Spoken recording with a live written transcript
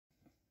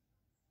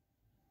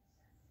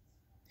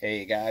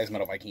Hey guys,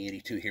 Metal Viking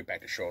 82 here, back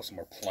to show some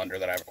more plunder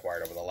that I've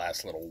acquired over the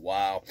last little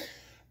while.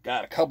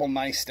 Got a couple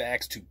nice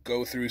stacks to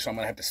go through, so I'm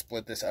going to have to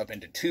split this up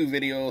into two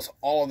videos.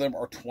 All of them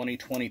are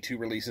 2022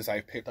 releases.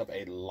 I've picked up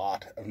a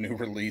lot of new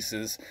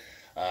releases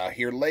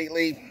here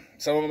lately.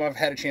 Some of them I've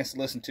had a chance to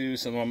listen to,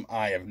 some of them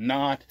I have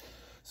not.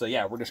 So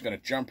yeah, we're just going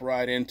to jump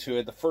right into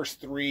it. The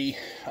first three,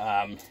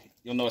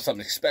 you'll notice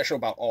something special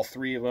about all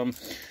three of them.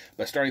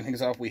 But starting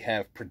things off, we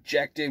have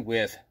Projected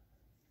with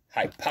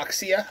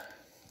Hypoxia.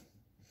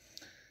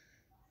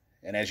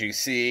 And as you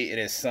see, it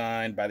is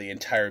signed by the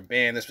entire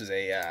band. This was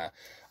a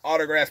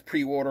autograph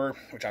pre-order,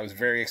 which I was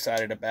very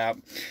excited about.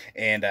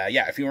 And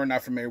yeah, if you are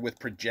not familiar with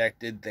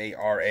Projected, they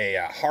are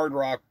a hard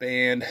rock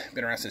band.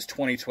 Been around since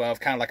 2012,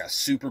 kind of like a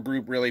super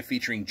group, really,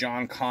 featuring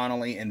John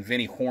Connolly and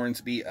Vinnie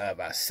Hornsby of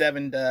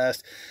Seven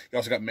Dust. You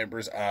also got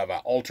members of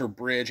Alter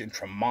Bridge and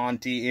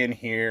Tremonti in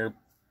here.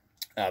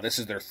 This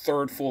is their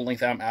third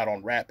full-length album out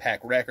on Rat Pack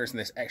Records, and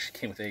this actually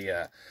came with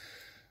a,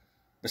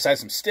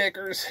 besides some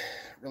stickers,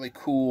 really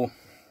cool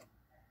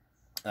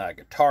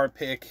guitar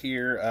pick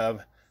here of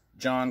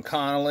John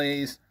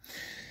Connolly's.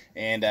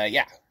 And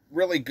yeah,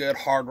 really good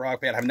hard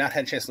rock band. I've not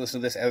had a chance to listen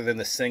to this other than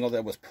the single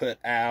that was put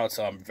out,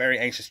 so I'm very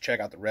anxious to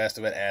check out the rest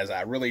of it, as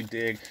I really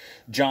dig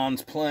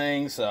John's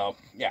playing. So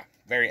yeah,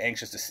 very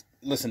anxious to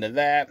listen to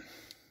that.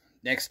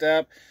 Next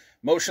up,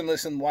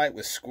 Motionless in White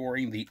with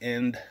Scoring the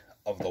End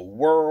of the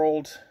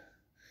World.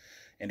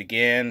 And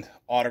again,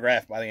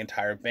 autographed by the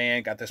entire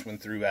band. Got this one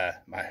through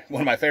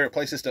one of my favorite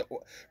places to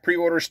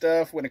pre-order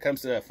stuff when it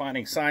comes to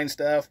finding signed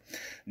stuff,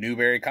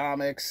 Newberry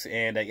Comics.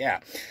 And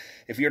yeah,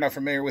 if you're not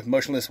familiar with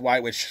Motionless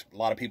White, which a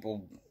lot of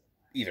people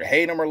either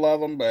hate them or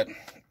love them, but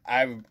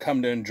I've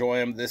come to enjoy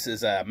them. This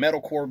is a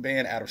metalcore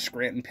band out of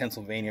Scranton,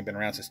 Pennsylvania. Been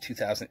around since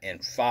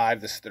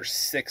 2005. This is their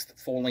sixth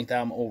full-length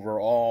album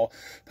overall.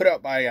 Put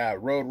out by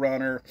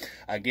Roadrunner.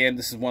 Again,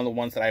 this is one of the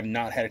ones that I have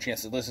not had a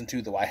chance to listen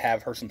to, though I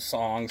have heard some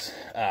songs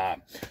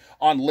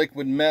on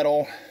Liquid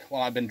Metal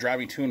while I've been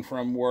driving to and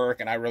from work,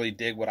 and I really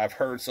dig what I've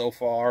heard so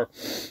far.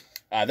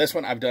 This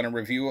one I've done a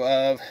review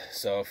of,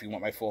 so if you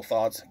want my full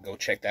thoughts, go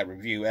check that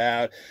review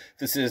out.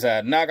 This is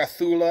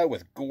Nagathula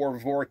with Gore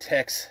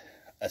Vortex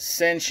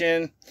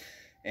Ascension.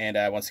 And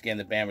once again,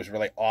 the band was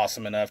really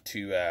awesome enough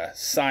to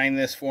sign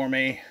this for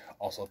me.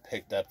 Also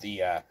picked up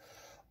the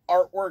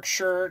artwork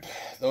shirt.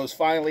 Those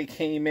finally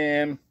came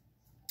in.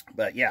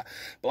 But yeah,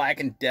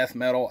 black and death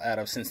metal out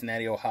of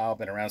Cincinnati, Ohio.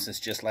 Been around since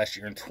just last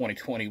year in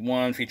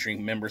 2021,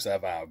 featuring members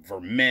of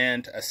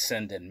Vermint,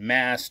 Ascendant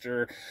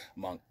Master,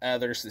 among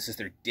others. This is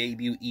their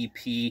debut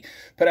EP,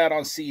 put out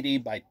on CD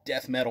by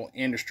Death Metal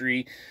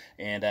Industry.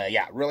 And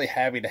yeah, really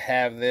happy to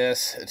have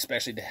this,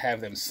 especially to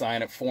have them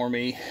sign it for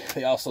me.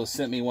 They also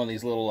sent me one of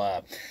these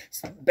little,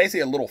 basically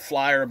a little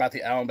flyer about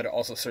the album, but it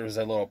also serves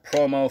as a little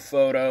promo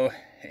photo.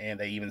 And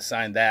they even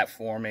signed that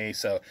for me.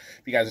 So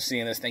if you guys are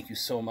seeing this, thank you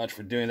so much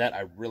for doing that.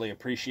 I really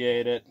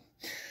appreciate it.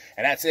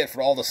 And that's it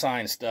for all the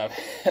signed stuff.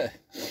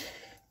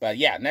 But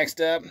yeah, next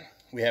up,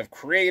 we have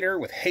Creator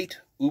with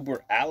Hate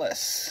Uber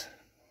Alles.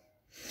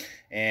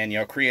 And, you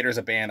know, Creator is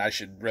a band I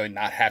should really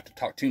not have to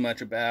talk too much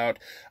about.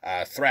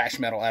 Thrash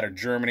metal out of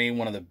Germany.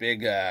 One of the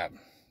big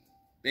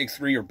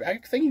three, or I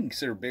think you can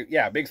consider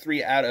big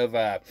three out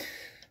of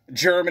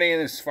Germany.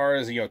 And as far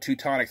as, you know,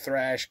 Teutonic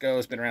thrash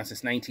goes, been around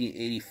since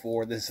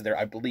 1984. This is their,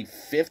 I believe,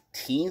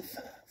 15th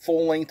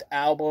full-length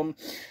album.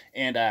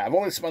 And I've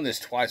only spun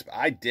this twice, but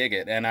I dig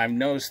it. And I've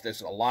noticed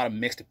there's a lot of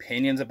mixed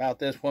opinions about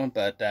this one,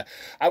 but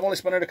I've only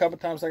spun it a couple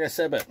times, like I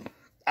said, but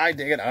I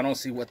dig it. I don't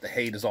see what the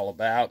hate is all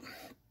about.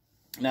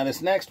 Now,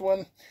 this next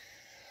one,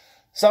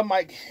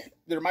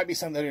 there might be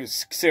some that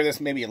consider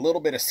this maybe a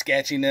little bit of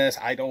sketchiness.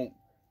 I don't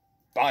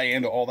buy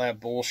into all that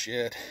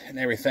bullshit and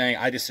everything.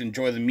 I just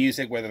enjoy the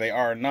music, whether they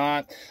are or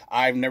not.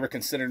 I've never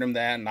considered them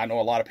that, and I know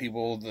a lot of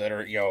people that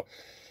are, you know,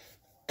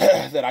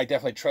 that I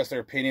definitely trust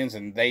their opinions,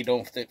 and they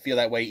don't feel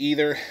that way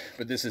either.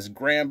 But this is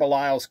Grand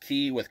Belial's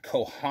Key with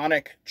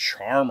Kohonic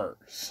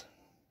Charmers.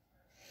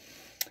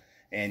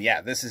 And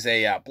yeah, this is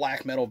a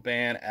black metal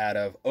band out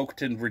of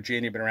Oakton,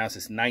 Virginia. Been around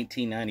since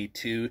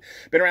 1992.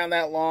 Been around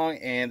that long,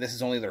 and this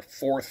is only their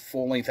fourth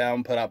full-length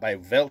album put out by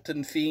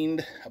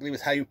Weltenfiend, I believe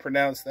is how you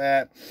pronounce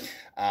that.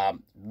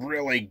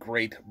 Really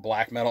great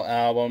black metal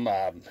album.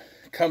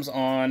 Comes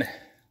on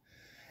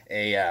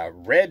a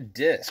red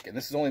disc, and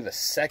this is only the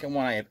second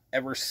one I have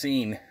ever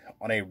seen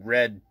on a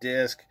red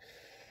disc.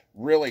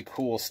 Really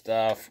cool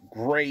stuff.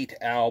 Great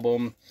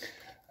album.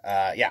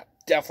 Yeah.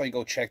 Definitely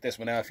go check this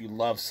one out if you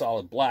love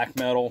solid black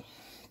metal.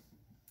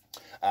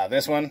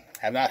 This one,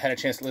 have not had a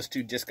chance to listen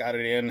to, just got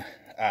it in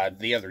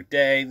the other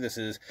day. This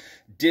is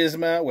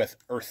Disma with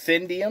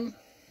Earthendium.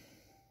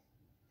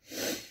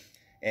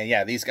 And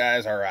yeah, these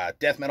guys are a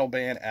death metal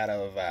band out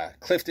of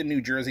Clifton, New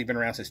Jersey. Been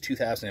around since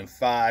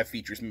 2005.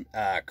 Features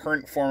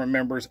current former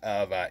members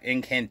of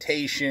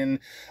Incantation,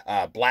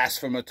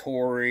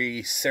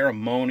 Blasphematory,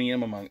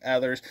 Ceremonium, among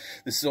others.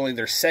 This is only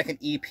their second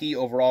EP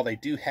overall. They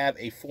do have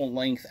a full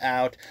length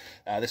out.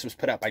 This was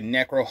put out by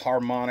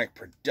Necroharmonic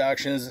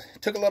Productions.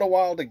 It took a little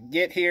while to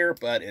get here,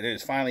 but it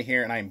is finally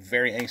here, and I'm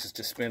very anxious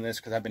to spin this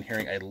because I've been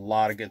hearing a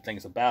lot of good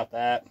things about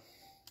that.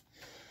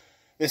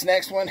 This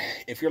next one,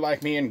 if you're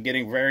like me and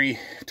getting very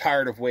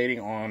tired of waiting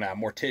on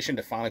Mortician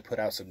to finally put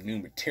out some new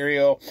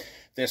material,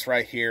 this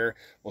right here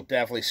will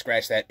definitely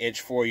scratch that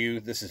itch for you.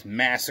 This is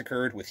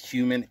Massacred with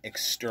Human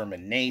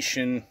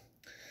Extermination.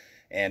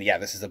 And yeah,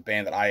 this is a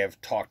band that I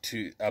have talked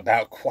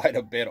about quite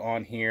a bit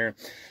on here.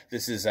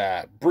 This is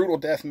brutal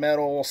death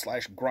metal /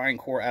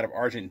 grindcore out of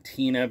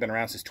Argentina. Been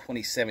around since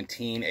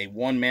 2017. A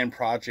one-man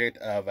project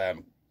of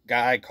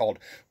guy called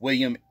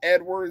William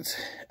Edwards.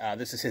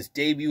 This is his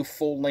debut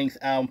full-length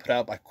album put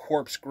out by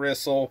Corpse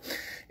Gristle,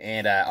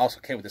 and also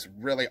came with this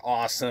really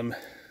awesome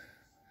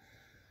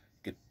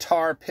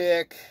guitar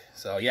pick.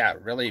 So yeah,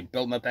 really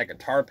building up that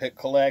guitar pick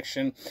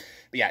collection.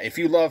 But yeah, if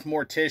you love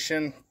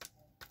Mortician,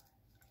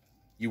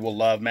 you will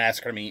love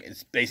Massacre. I mean,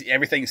 it's basically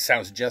everything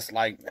sounds just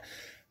like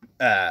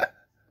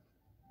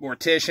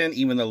Mortician.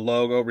 Even the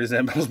logo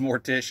resembles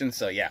Mortician.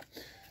 So yeah,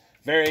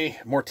 very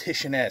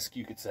Mortician-esque,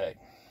 you could say.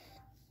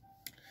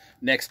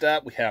 Next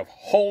up, we have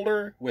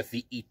Holder with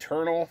the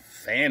Eternal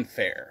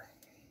Fanfare.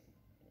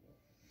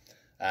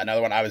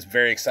 Another one I was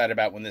very excited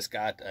about when this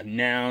got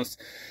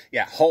announced.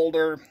 Yeah,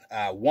 Holder,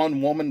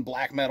 one-woman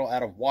black metal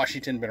out of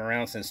Washington, been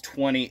around since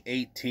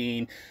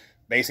 2018.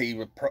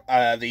 Basically,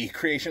 the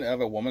creation of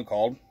a woman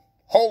called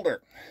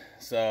Holder.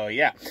 So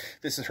yeah,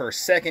 this is her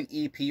second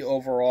EP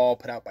overall,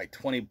 put out by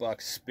 20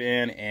 Bucks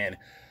Spin, and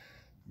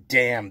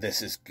damn,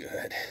 this is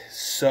good.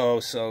 So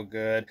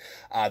good.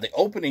 The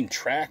opening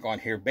track on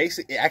here,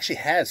 basically, it actually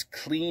has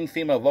clean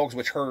female vocals,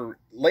 which her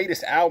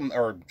latest album,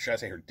 or should I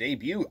say her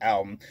debut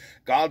album,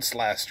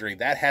 Godslastery,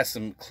 that has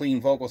some clean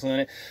vocals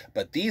in it.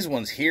 But these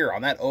ones here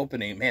on that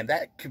opening, man,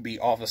 that could be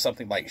off of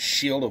something like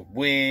Shield of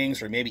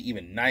Wings or maybe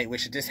even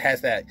Nightwish. It just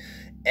has that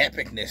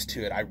epicness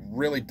to it. I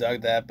really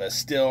dug that, but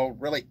still,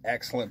 really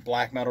excellent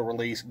black metal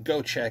release.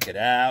 Go check it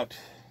out.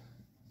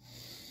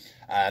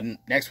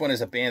 Next one is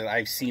a band that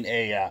I've seen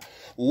a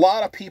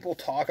lot of people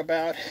talk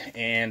about,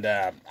 and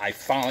I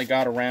finally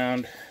got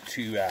around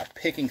to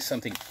picking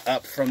something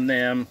up from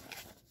them.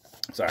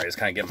 Sorry, just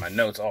kind of getting my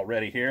notes all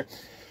ready here.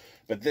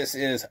 But this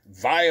is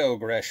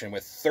Viogression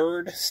with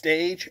Third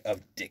Stage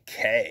of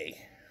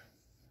Decay.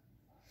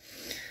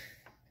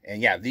 And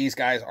yeah, these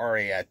guys are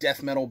a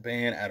death metal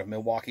band out of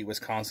Milwaukee,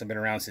 Wisconsin. Been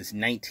around since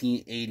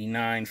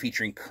 1989,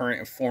 featuring current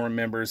and former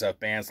members of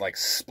bands like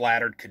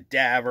Splattered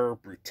Cadaver,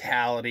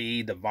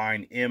 Brutality,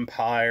 Divine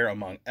Empire,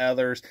 among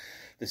others.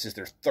 This is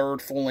their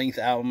third full-length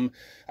album,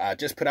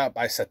 just put out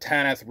by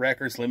Satanath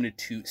Records, limited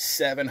to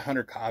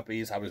 700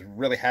 copies. I was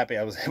really happy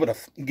I was able to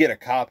get a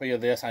copy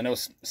of this. I know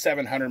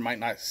 700 might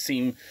not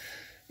seem...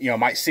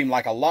 might seem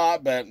like a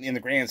lot, but in the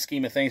grand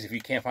scheme of things, if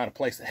you can't find a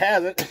place that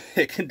has it,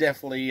 it can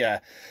definitely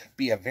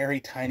be a very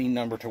tiny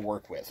number to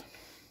work with.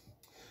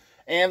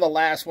 And the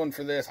last one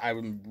for this,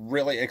 I'm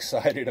really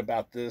excited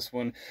about this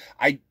one.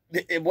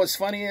 What's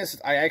funny is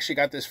I actually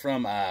got this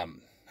from, I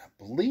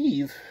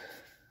believe,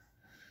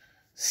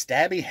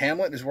 Stabby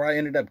Hamlet is where I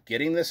ended up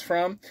getting this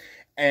from.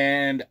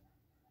 And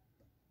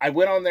I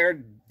went on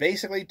there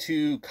basically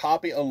to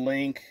copy a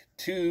link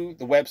to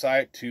the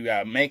website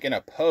to making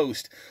a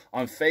post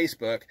on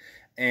Facebook,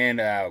 and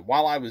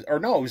while I was,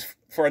 it was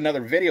for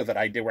another video that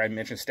I did where I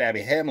mentioned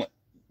Stabby Hamlet,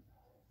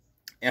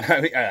 and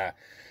I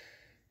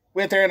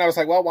went there and I was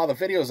like, well, while the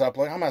video's up,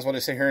 I might as well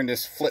just sit here and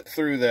just flip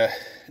through the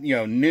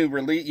new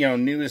release,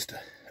 newest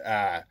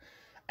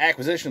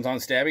acquisitions on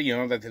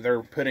Stabby, that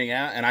they're putting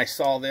out, and I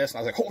saw this, and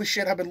I was like, holy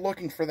shit, I've been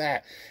looking for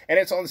that, and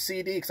it's on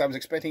CD, because I was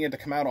expecting it to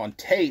come out on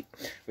tape,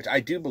 which I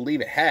do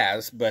believe it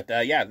has, but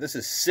yeah, this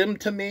is Sim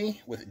to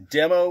Me with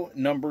demo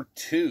number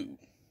 2,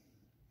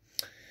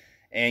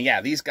 and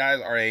yeah, these guys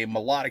are a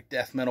melodic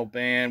death metal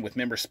band with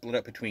members split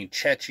up between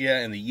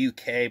Czechia and the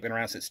UK, been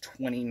around since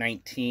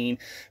 2019,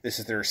 this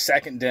is their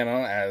second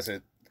demo, as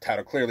it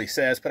title clearly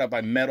says, put out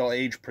by Metal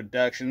Age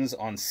Productions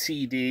on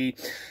CD.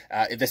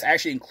 This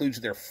actually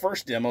includes their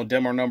first demo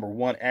number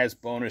 1, as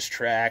bonus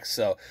track.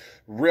 So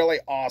really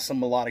awesome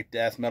melodic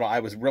death metal.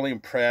 I was really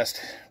impressed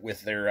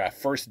with their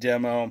first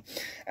demo,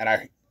 and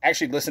I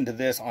actually listened to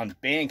this on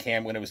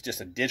Bandcamp when it was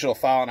just a digital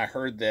file, and I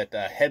heard that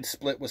Head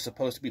Split was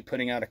supposed to be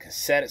putting out a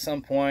cassette at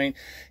some point.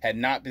 Had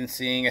not been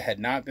seeing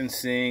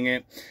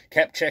it.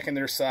 Kept checking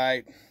their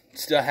site.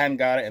 Still hadn't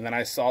got it, and then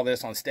I saw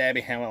this on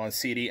Stabby Hamlet on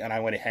CD, and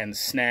I went ahead and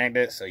snagged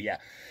it. So yeah,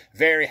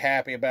 very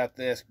happy about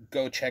this.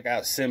 Go check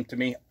out Sim to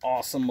Me.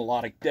 Awesome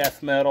melodic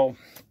death metal.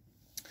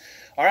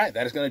 Alright,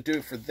 that is going to do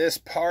it for this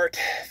part.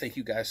 Thank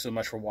you guys so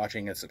much for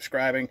watching and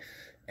subscribing,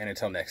 and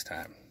until next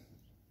time,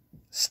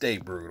 stay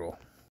brutal.